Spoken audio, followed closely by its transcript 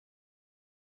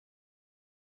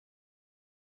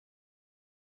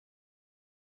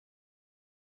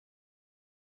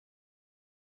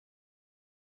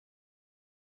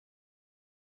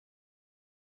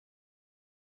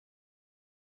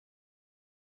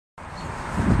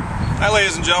Hi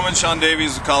ladies and gentlemen, Sean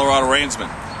Davies, the coloradoreinsman.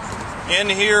 In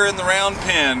here in the round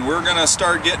pen, we're going to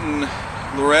start getting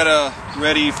Loretta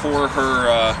ready for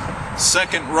her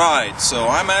second ride. So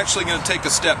I'm actually going to take a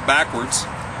step backwards,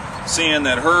 seeing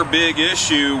that her big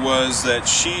issue was that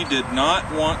she did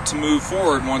not want to move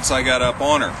forward once I got up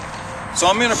on her. So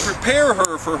I'm going to prepare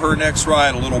her for her next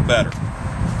ride a little better.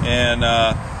 And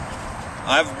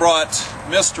I've brought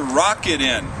Mr. Rocket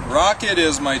in. Rocket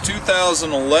is my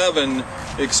 2011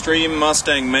 Extreme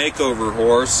Mustang Makeover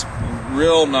horse.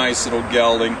 Real nice little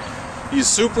gelding. He's a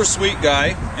super sweet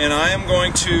guy, and I am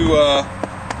going to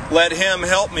let him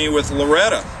help me with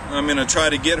Loretta. I'm going to try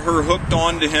to get her hooked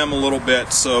onto him a little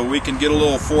bit so we can get a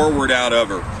little forward out of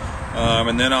her.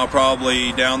 And then I'll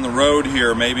probably down the road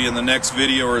here, maybe in the next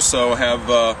video or so,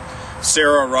 have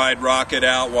Sarah ride Rocket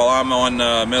out while I'm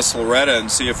on Miss Loretta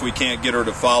and see if we can't get her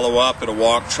to follow up at a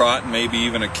walk, trot, and maybe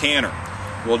even a canter.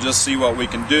 We'll just see what we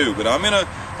can do. But I'm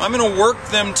gonna work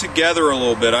them together a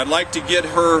little bit. I'd like to get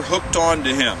her hooked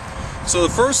onto him. So the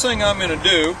first thing I'm gonna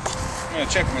do, I'm gonna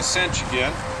check my cinch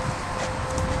again.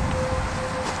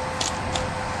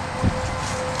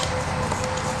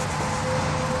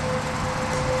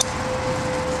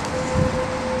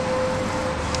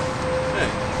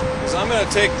 I'm going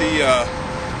to take the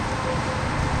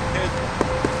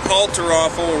halter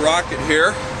off old Rocket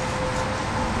here.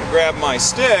 Grab my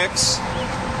sticks.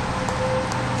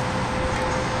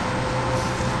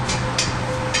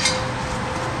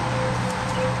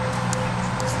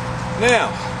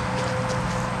 Now,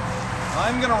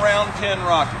 I'm going to round pin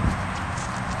Rocket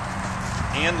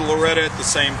and Loretta at the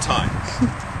same time.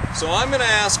 So I'm going to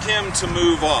ask him to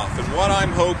move off, and what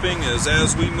I'm hoping is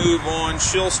as we move on,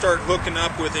 she'll start hooking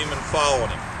up with him and following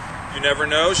him. You never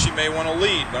know, she may want to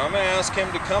lead, but I'm going to ask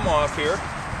him to come off here.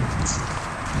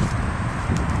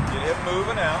 Get him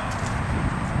moving out.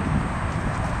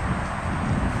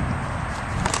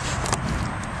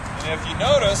 And if you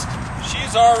notice,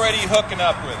 she's already hooking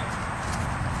up with him.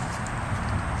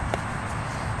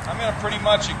 I'm going to pretty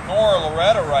much ignore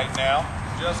Loretta right now,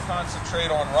 just concentrate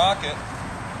on Rocket.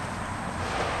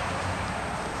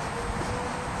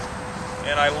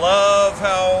 And I love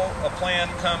how a plan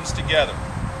comes together.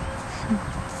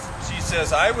 She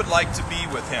says, I would like to be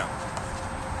with him.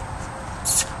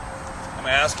 I'm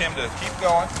going to ask him to keep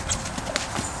going.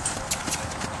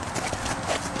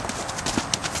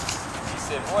 He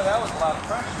said, boy, that was a lot of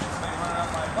pressure. It's made running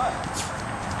out my butt.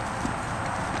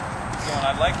 He's going,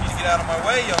 I'd like you to get out of my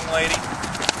way, young lady.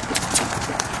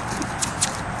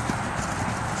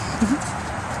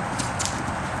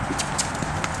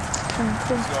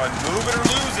 So I'd move it or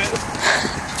lose it.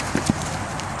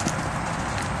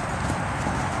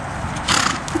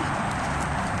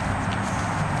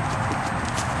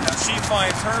 Now she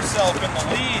finds herself in the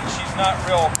lead. She's not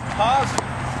real positive. So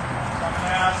I'm going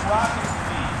to ask Rocket to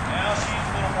lead. Now she's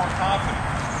a little more confident.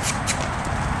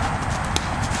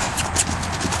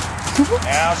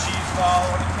 Now she's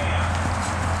following the can.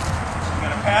 She's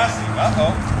going to pass him.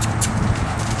 Uh-oh.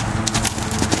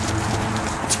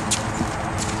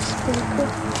 Move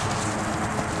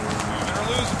it or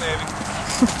lose it, baby.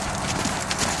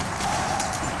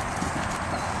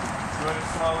 Good and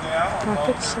slow down on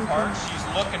both their parts. She's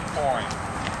looking for him.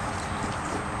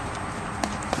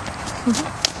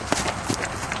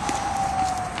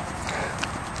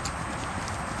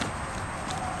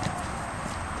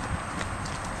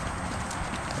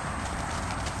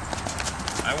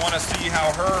 I want to see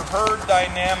how her herd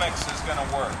dynamics is going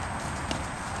to work.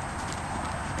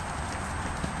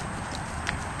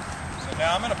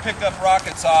 Now I'm going to pick up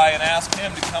Rocket's eye and ask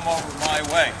him to come over my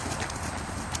way.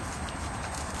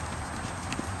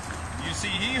 You see,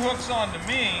 he hooks onto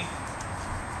me,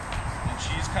 and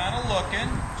she's kind of looking,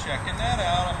 checking that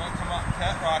out. I'm going to come up and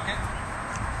pet Rocket.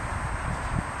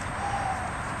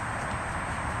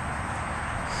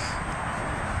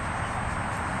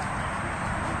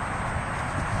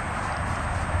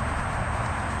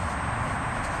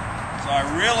 So I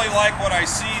really like what I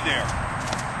see there.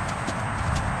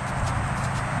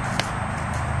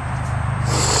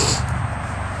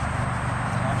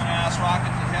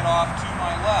 Rocket to head off to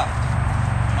my left,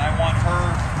 and I want her,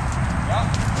 yep,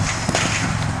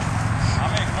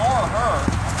 I'm going to ignore her.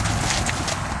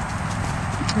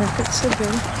 Rocket's so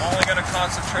good. I'm only going to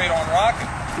concentrate on Rocket.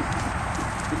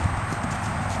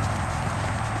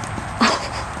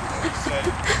 He said,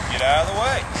 get out of the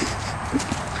way.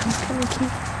 I'm going to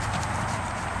keep.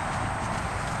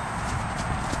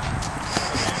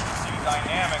 So you can see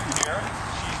dynamic here.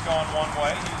 She's going one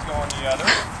way, he's going the other.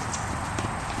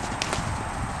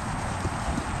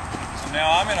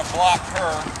 Now I'm going to block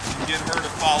her and get her to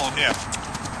follow him.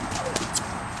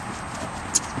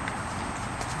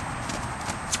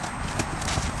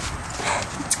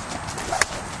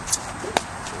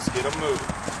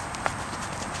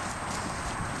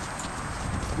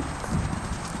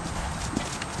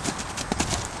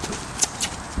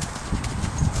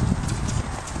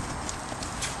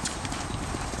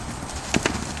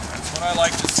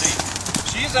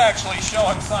 she's actually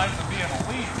showing signs of being a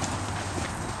leader.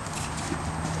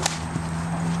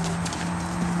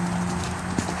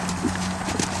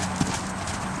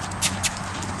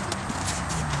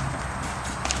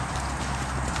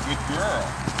 Good girl.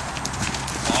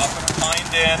 Off and hind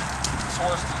end. This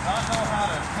horse does not know how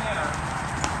to canter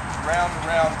round to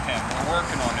round pen. We're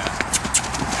working on that.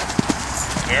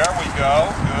 There we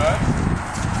go. Good.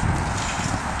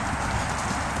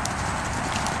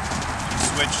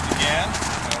 Switched again.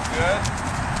 Real good.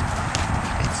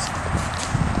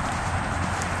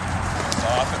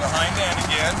 Off at the hind end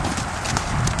again.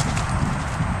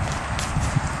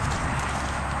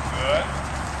 Good.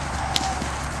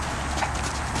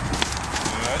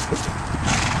 Good.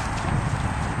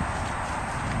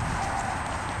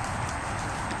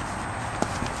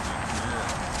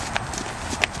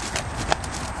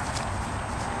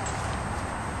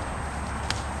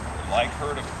 Would like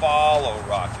her to follow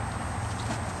Rocket.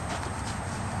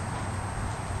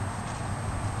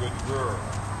 Good girl.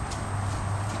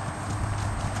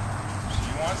 She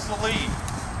wants to lead.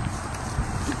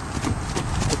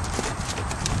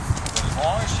 But as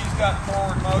long as she's got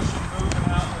forward motion moving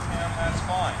out with him, that's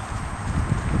fine.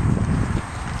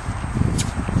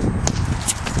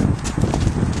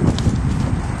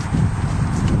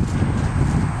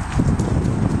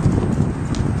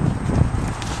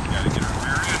 Gotta get her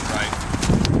rear end right.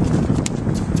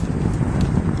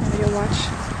 Now you'll watch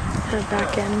her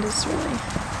back end is really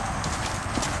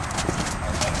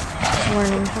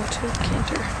learning how to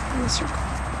canter in the circle.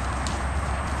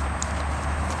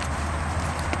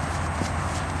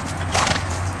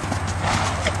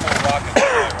 Rocket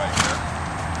right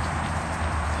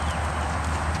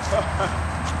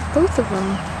Both of them.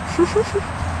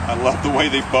 I love the way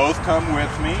they both come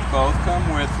with me. Both come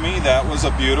with me. That was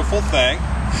a beautiful thing.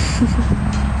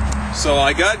 So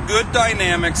I got good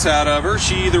dynamics out of her.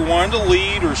 She either wanted to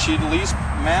lead or she'd at least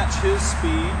match his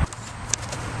speed.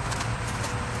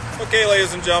 Okay,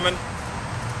 ladies and gentlemen,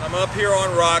 I'm up here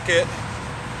on Rocket.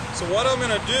 So what I'm going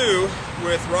to do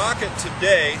with Rocket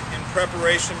today in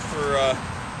preparation for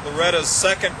Loretta's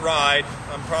second ride,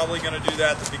 I'm probably going to do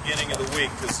that at the beginning of the week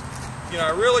because, you know,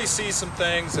 I really see some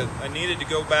things that I needed to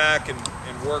go back and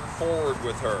work forward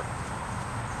with her.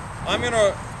 I'm going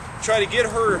to try to get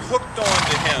her hooked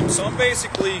onto him. So I'm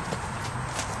basically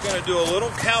going to do a little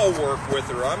cow work with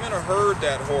her. I'm going to herd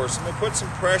that horse. I'm going to put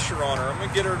some pressure on her. I'm going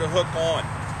to get her to hook on.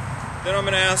 Then I'm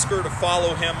going to ask her to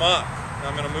follow him up.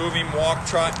 I'm going to move him walk,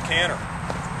 trot, canter.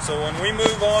 So when we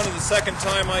move on to the second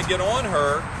time I get on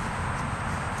her,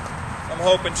 I'm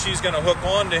hoping she's going to hook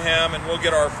on to him and we'll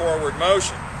get our forward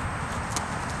motion.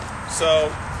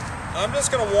 So I'm just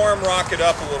going to warm Rocket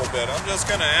up a little bit. I'm just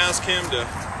going to ask him to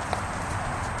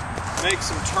make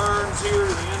some turns here to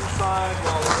the inside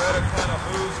while Loretta kind of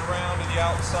moves around to the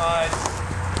outside.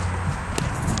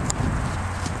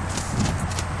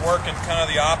 Working kind of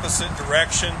the opposite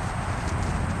direction.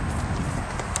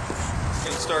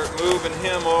 And start moving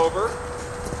him over.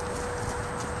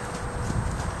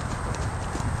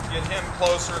 Get him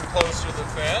closer and closer to the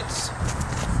fence.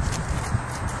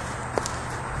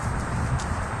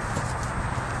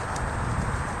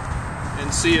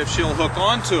 And see if she'll hook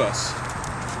onto us.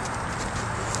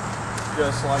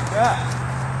 Just like that.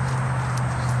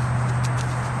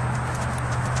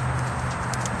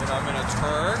 Then I'm going to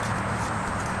turn,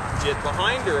 get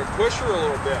behind her and push her a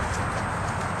little bit.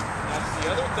 And that's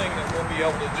the other thing that we'll be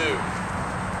able to do.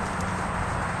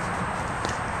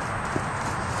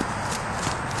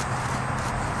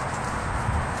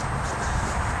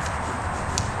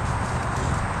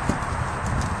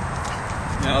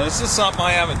 Now this is something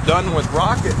I haven't done with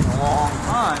Rocket in a long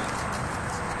time.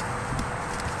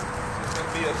 It's going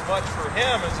to be as much for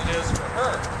him as it is for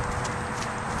her.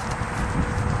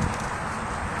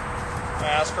 I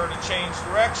ask her to change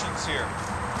directions here.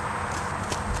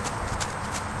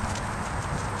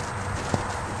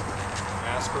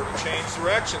 Ask her to change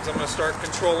directions. I'm going to start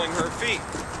controlling her feet.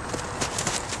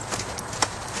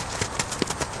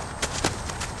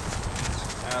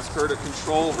 Ask her to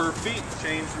control her feet,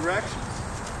 change directions.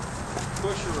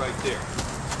 Push her right there.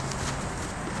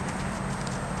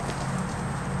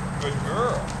 Good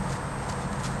girl.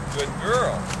 Good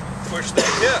girl. Push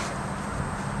that hip.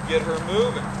 Get her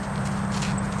moving.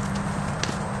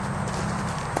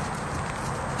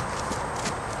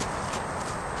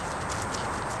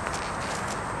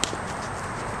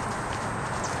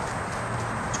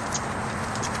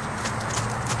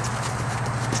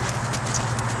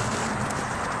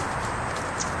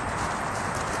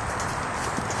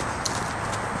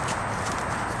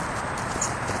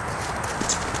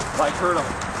 Like her to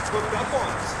hook up on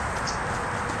us.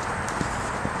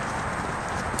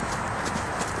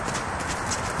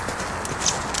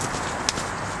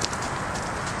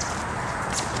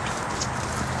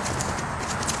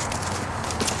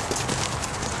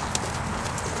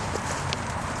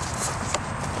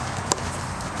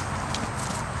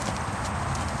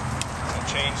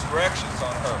 directions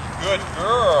on her. Good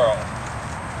girl.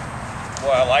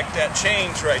 Boy, I like that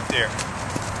change right there.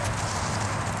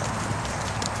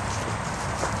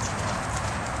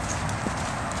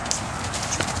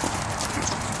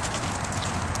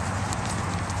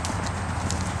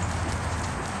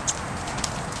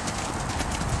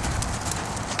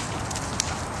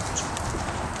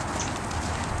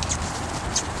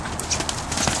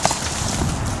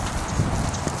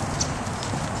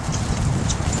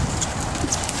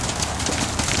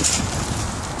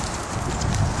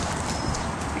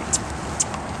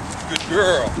 Good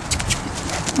girl.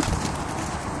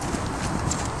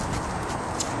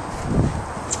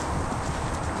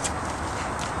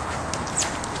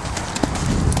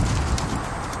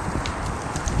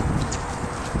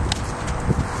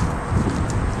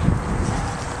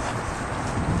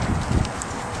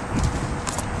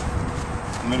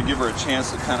 I'm going to give her a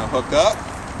chance to kind of hook up.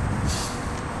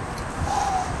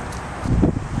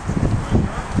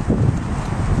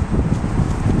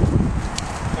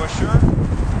 Push her.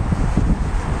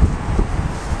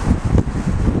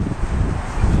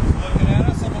 Looking at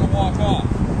us, I'm going to walk off.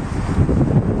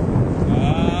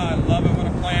 I love it when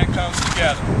a plan comes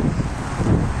together.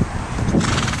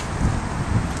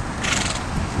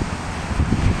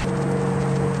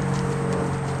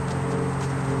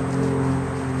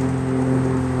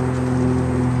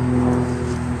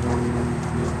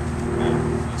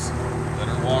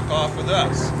 Off with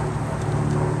us.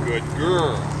 Good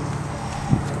girl.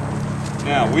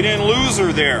 Now, we didn't lose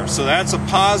her there, so that's a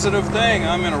positive thing.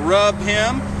 I'm going to rub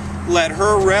him, let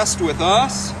her rest with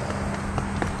us.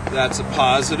 That's a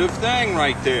positive thing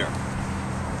right there.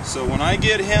 So when I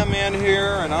get him in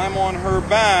here and I'm on her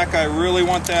back, I really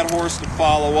want that horse to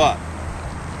follow up.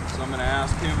 So I'm going to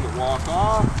ask him to walk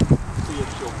off, see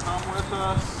if she'll come with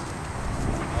us.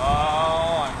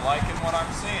 Oh, I'm liking what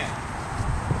I'm seeing.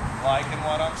 Liking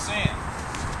what I'm seeing.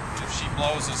 If she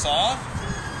blows us off,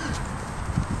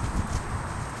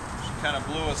 she kind of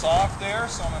blew us off there,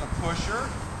 so I'm going to push her,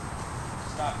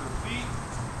 stop her feet,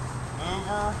 move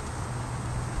her,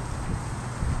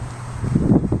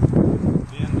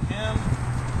 bend him,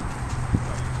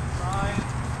 right to the side,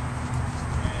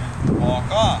 and walk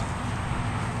off.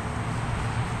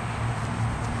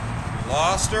 We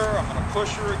lost her, I'm going to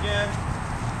push her again.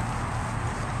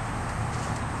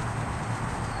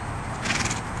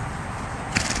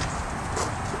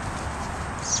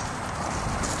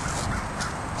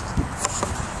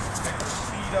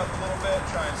 Up a little bit,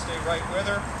 try and stay right with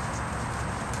her.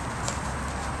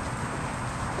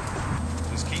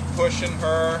 Just keep pushing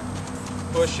her,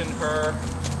 pushing her.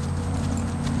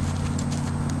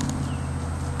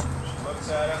 She looks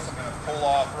at us, I'm going to pull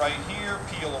off right here,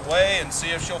 peel away, and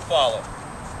see if she'll follow.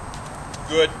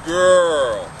 Good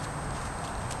girl.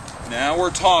 Now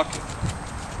we're talking.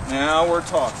 Now we're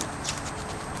talking.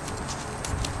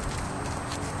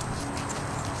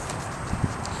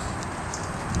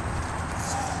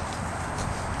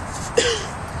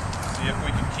 See if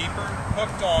we can keep her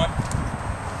hooked on.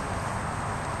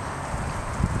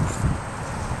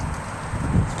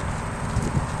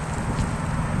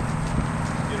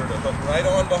 Get her to hook right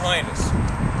on behind us.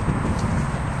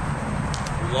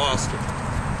 We lost her.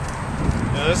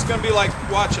 Now this is going to be like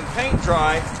watching paint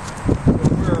dry,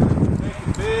 but we're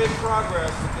making big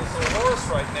progress with this little horse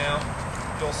right now.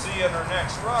 You'll see in her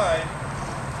next ride.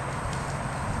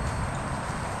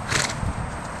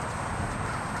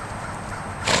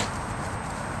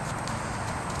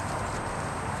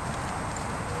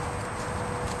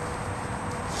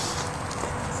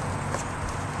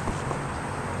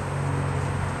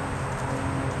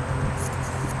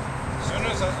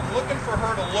 I'm looking for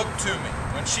her to look to me.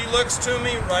 When she looks to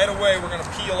me, right away we're going to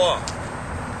peel off.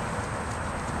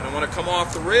 And I want to come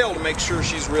off the rail to make sure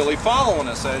she's really following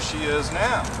us as she is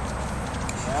now.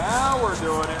 Now we're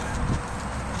doing it.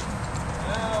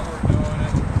 Now we're doing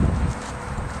it.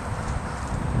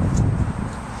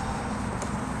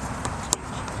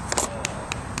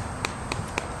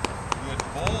 Good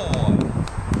boy.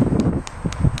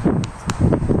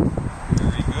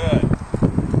 Very good.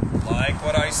 Like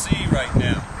what I see right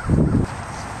now.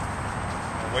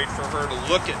 I'll wait for her to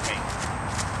look at me.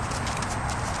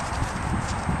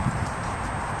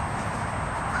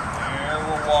 There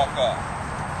we'll walk off.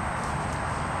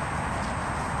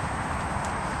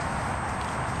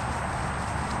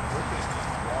 Look at me.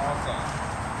 Walk off.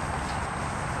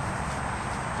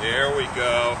 There we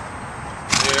go.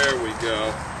 There we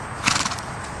go.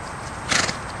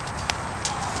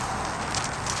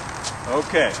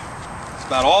 Okay.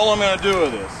 About all I'm going to do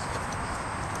with this.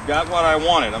 Got what I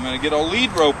wanted. I'm going to get a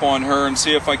lead rope on her and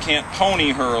see if I can't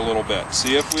pony her a little bit.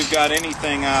 See if we've got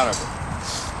anything out of her.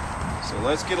 So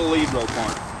let's get a lead rope on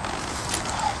her.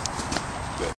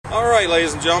 Good. Alright,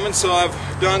 ladies and gentlemen, so I've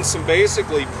done some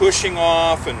basically pushing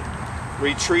off and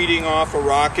retreating off a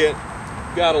rocket.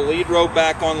 Got a lead rope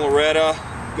back on Loretta.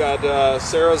 Got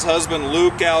Sarah's husband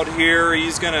Luke out here.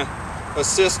 He's going to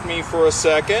assist me for a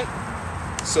second.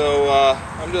 So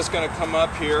I'm just going to come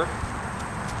up here.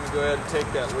 I'm going to go ahead and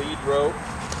take that lead rope.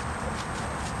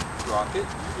 Rocket,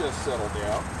 you just settle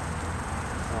down.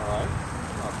 Alright,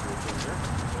 not switching here.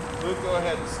 Luke, go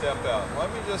ahead and step out.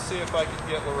 Let me just see if I can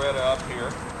get Loretta up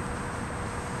here.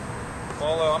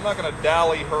 Although I'm not going to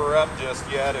dally her up just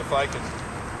yet. If I can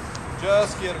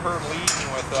just get her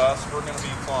leading with us, we're going to be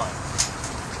fine.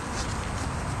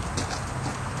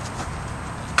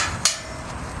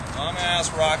 I'm going to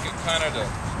ask Rocket kind of to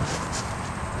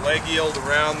leg yield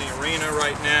around the arena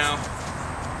right now.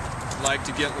 I'd like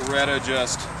to get Loretta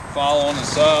just following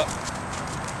us up.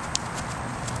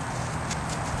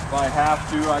 If I have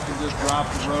to, I can just drop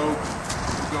the rope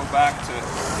and go back to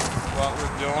what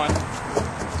we're doing.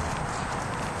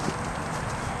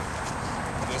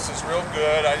 This is real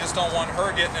good. I just don't want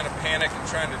her getting in a panic and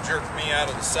trying to jerk me out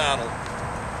of the saddle.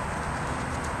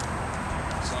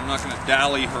 So I'm not going to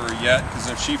dally her yet, because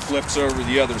if she flips over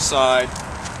the other side,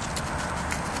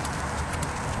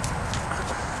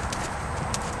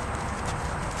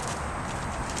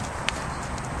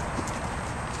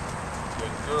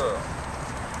 girl.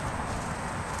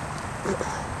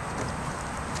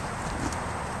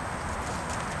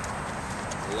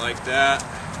 Like that.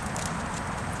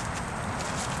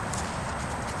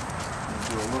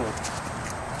 Do a little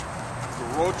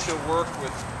Rocha work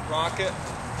with Rocket.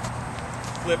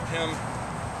 Flip him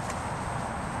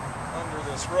under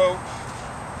this rope.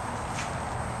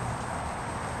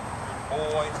 Good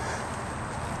boy.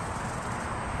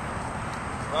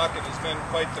 Rocket has been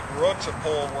quite the Rocha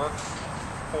pole work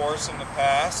for us in the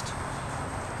past.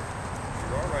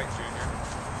 You're all right, Junior.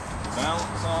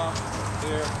 Balance off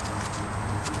there.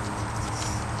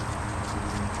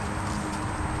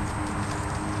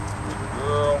 Good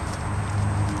girl.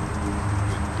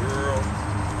 Good girl.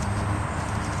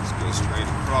 Let's go straight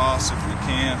across if we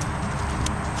can.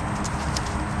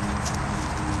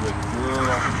 Good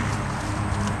girl.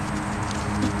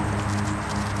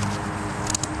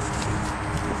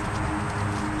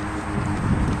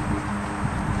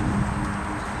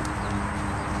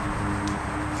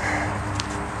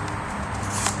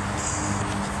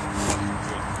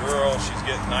 She's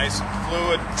getting nice and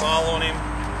fluid, following him.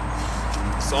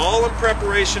 It's all in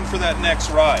preparation for that next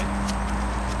ride.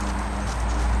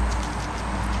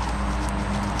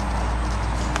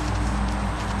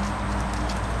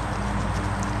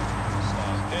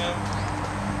 Stop him.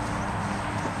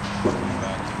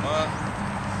 Back him up.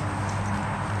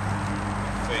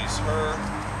 Face her.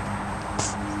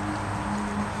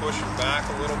 Push her back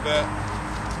a little bit.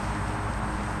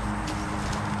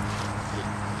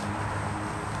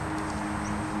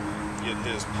 Get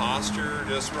his posture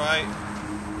just right.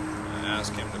 And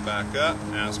ask him to back up.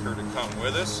 Ask her to come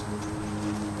with us.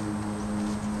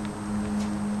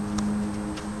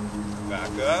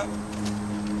 Back up.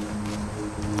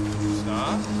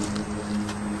 Stop.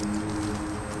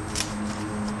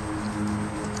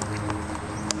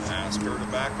 Ask her to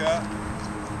back up.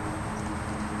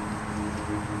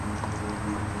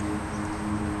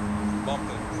 Bump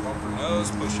her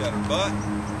nose, push at her butt.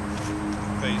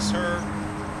 Face her.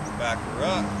 Back her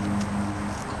up.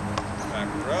 Back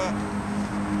her up.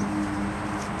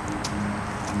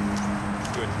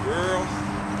 Good girl.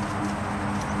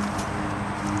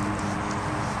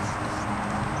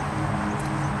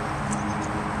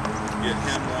 Get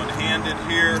him one-handed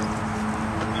here.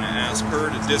 I'm going to ask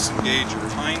her to disengage her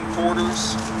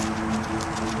hindquarters.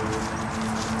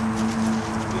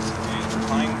 Disengage her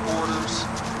hindquarters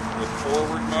with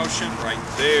forward motion. Right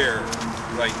there.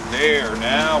 Right there.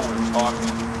 Now we're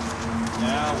talking.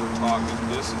 Now we're talking.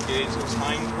 Disengage those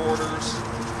hindquarters.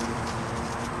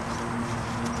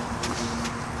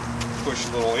 Push a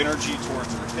little energy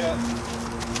towards her hip.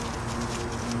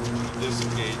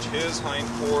 Disengage his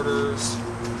hindquarters.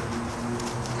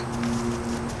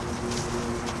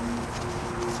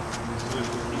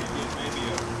 Maybe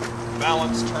a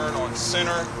balance turn on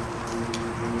center.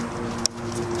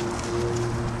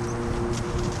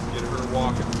 Get her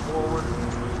walking forward.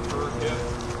 Move her hip.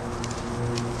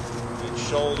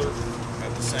 Shoulder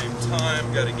at the same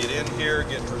time. Got to get in here,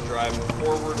 get her driving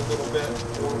forward a little bit,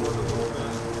 forward a little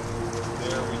bit.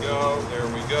 There we go, there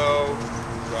we go.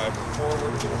 Drive her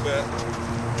forward a little bit.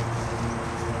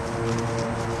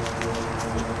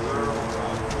 Good girl,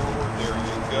 drive forward. There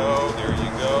you go, there you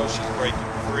go. She's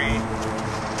breaking free.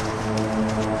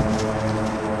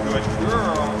 Good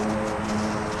girl.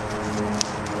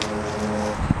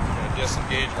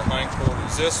 disengage her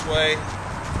hindquarters this way.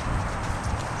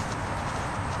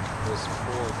 With some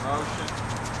forward motion.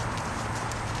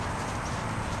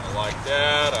 I like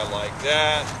that, I like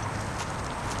that.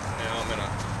 Now I'm going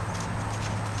to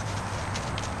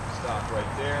stop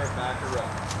right there, back her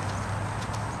up.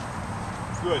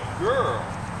 Good girl.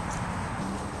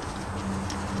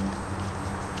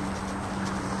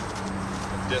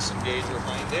 Disengage her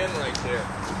hind end right there.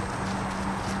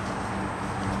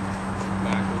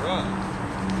 Back her up.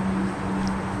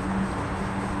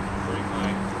 Bring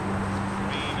my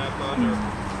green up under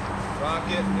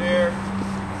rocket there.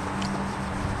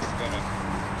 I'm going to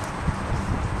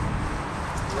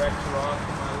direct her off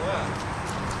to my left.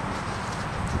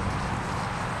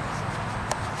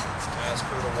 Ask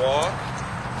her to walk.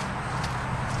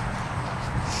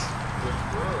 Good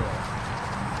girl.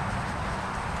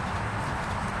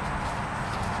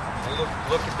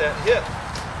 Look at that hip.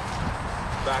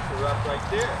 Back her up right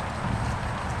there.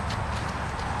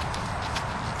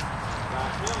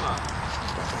 Back him up.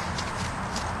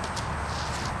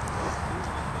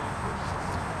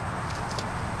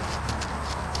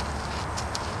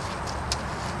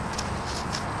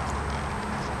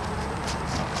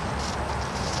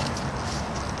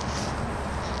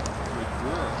 Good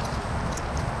girl.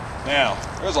 Now,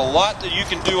 there's a lot that you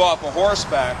can do off a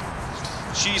horseback.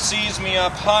 She sees me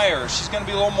up higher, she's going to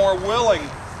be a little more willing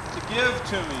to give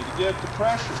to me, to give to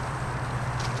pressure.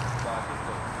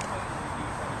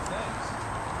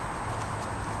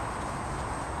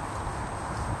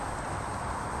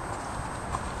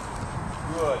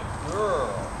 Good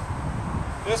girl.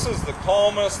 This is the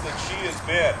calmest that she has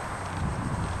been.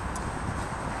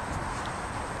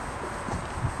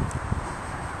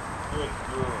 Good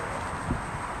girl.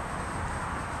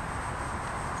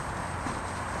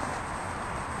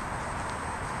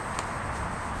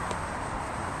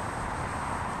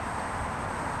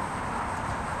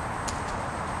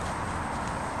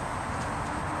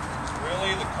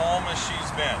 The calmest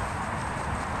she's been.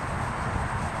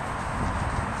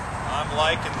 I'm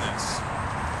liking this.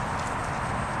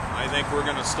 I think we're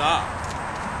going to stop.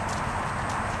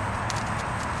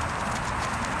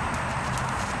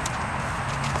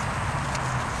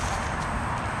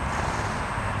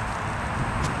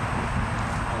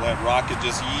 I'll let Rocket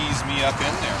just ease me up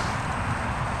in there.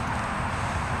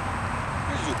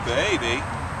 Here's your baby.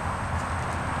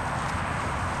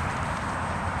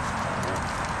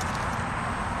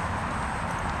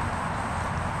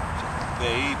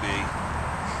 Baby.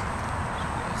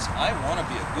 Yes, I want to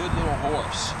be a good little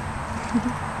horse.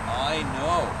 I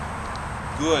know.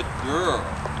 Good girl.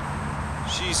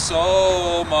 She's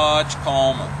so much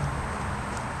calmer.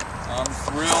 I'm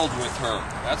thrilled with her.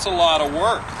 That's a lot of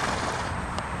work.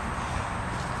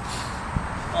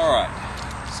 Alright,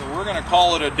 so we're going to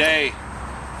call it a day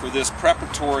for this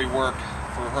preparatory work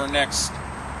for her next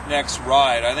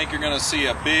ride. I think you're going to see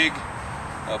a big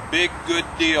good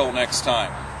deal next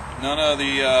time. None of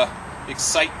the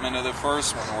excitement of the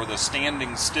first one, or the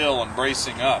standing still and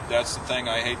bracing up. That's the thing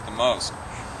I hate the most.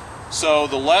 So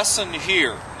the lesson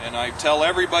here, and I tell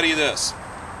everybody this,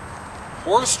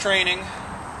 horse training,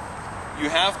 you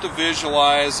have to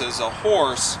visualize as a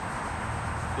horse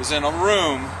is in a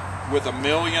room with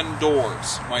 1,000,000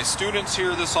 doors. My students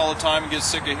hear this all the time and get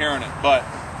sick of hearing it, but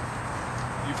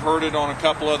you've heard it on a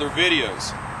couple other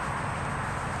videos.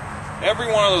 Every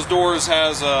one of those doors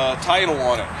has a title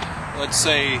on it. Let's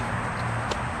say,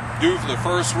 due for the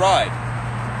first ride.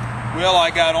 Well,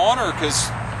 I got on her because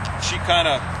she kind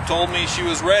of told me she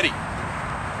was ready.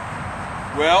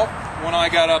 Well, when I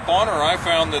got up on her, I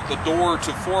found that the door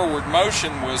to forward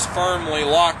motion was firmly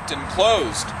locked and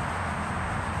closed.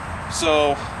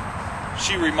 So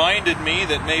she reminded me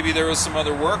that maybe there was some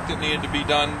other work that needed to be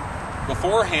done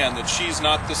beforehand, that she's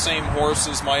not the same horse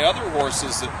as my other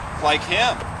horses, that, like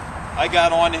him. I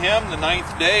got on him the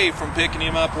 9th day from picking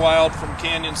him up wild from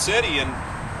Canyon City and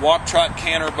walk, trot,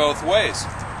 canter both ways.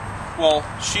 Well,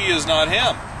 she is not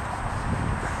him.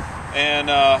 And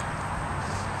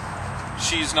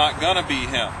she's not going to be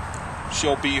him.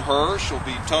 She'll be her. She'll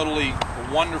be totally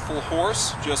a wonderful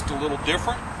horse, just a little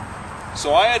different.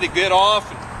 So I had to get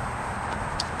off and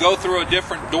go through a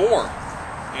different door.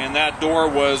 And that door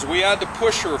was, we had to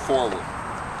push her forward.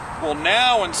 Well,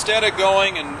 now instead of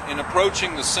going and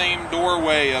approaching the same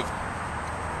doorway of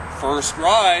first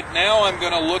ride, now I'm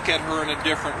going to look at her in a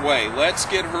different way. Let's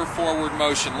get her forward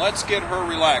motion. Let's get her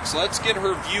relaxed. Let's get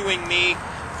her viewing me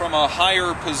from a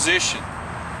higher position.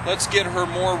 Let's get her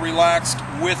more relaxed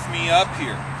with me up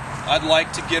here. I'd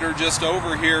like to get her just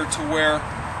over here to where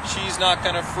she's not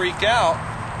going to freak out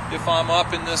if I'm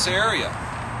up in this area.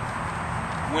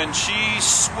 When she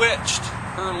switched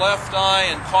her left eye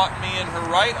and caught me in her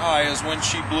right eye is when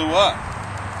she blew up.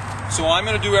 So I'm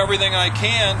going to do everything I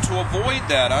can to avoid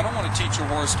that. I don't want to teach a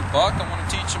horse to buck. I want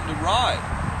to teach him to ride.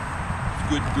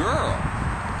 Good girl.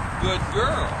 Good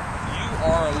girl. You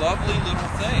are a lovely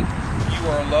little thing. You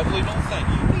are a lovely little thing.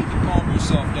 You need to calm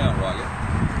yourself down, Rocket.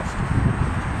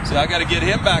 See, I got to get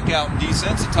him back out and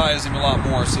desensitize him a lot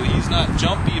more so he's not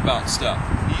jumpy about stuff.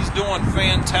 He's doing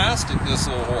fantastic, this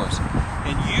little horse.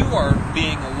 And you are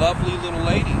being a lovely little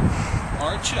lady,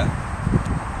 aren't you?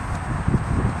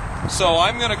 So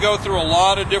I'm going to go through a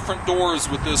lot of different doors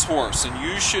with this horse, and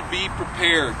you should be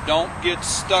prepared. Don't get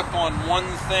stuck on one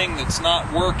thing that's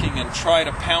not working and try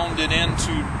to pound it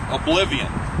into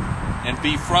oblivion and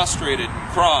be frustrated and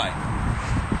cry.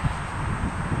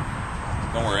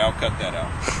 Don't worry, I'll cut that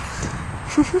out.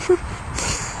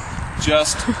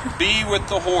 Just be with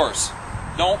the horse.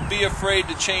 Don't be afraid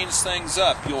to change things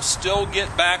up. You'll still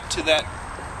get back to that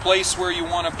place where you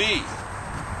want to be.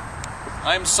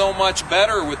 I'm so much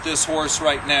better with this horse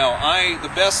right now. The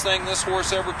best thing this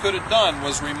horse ever could have done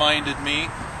was reminded me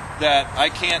that I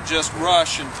can't just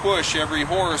rush and push every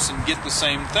horse and get the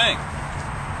same thing.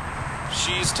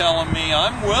 She's telling me,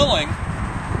 I'm willing,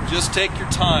 just take your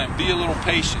time, be a little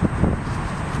patient.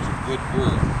 Good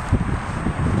girl.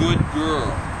 Good girl.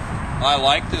 I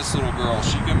like this little girl.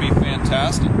 She's going to be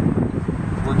fantastic.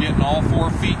 We're getting all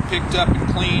 4 feet picked up and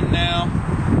clean now,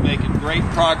 making great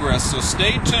progress. So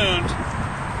stay tuned.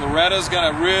 Loretta's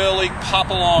going to really pop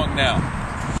along now.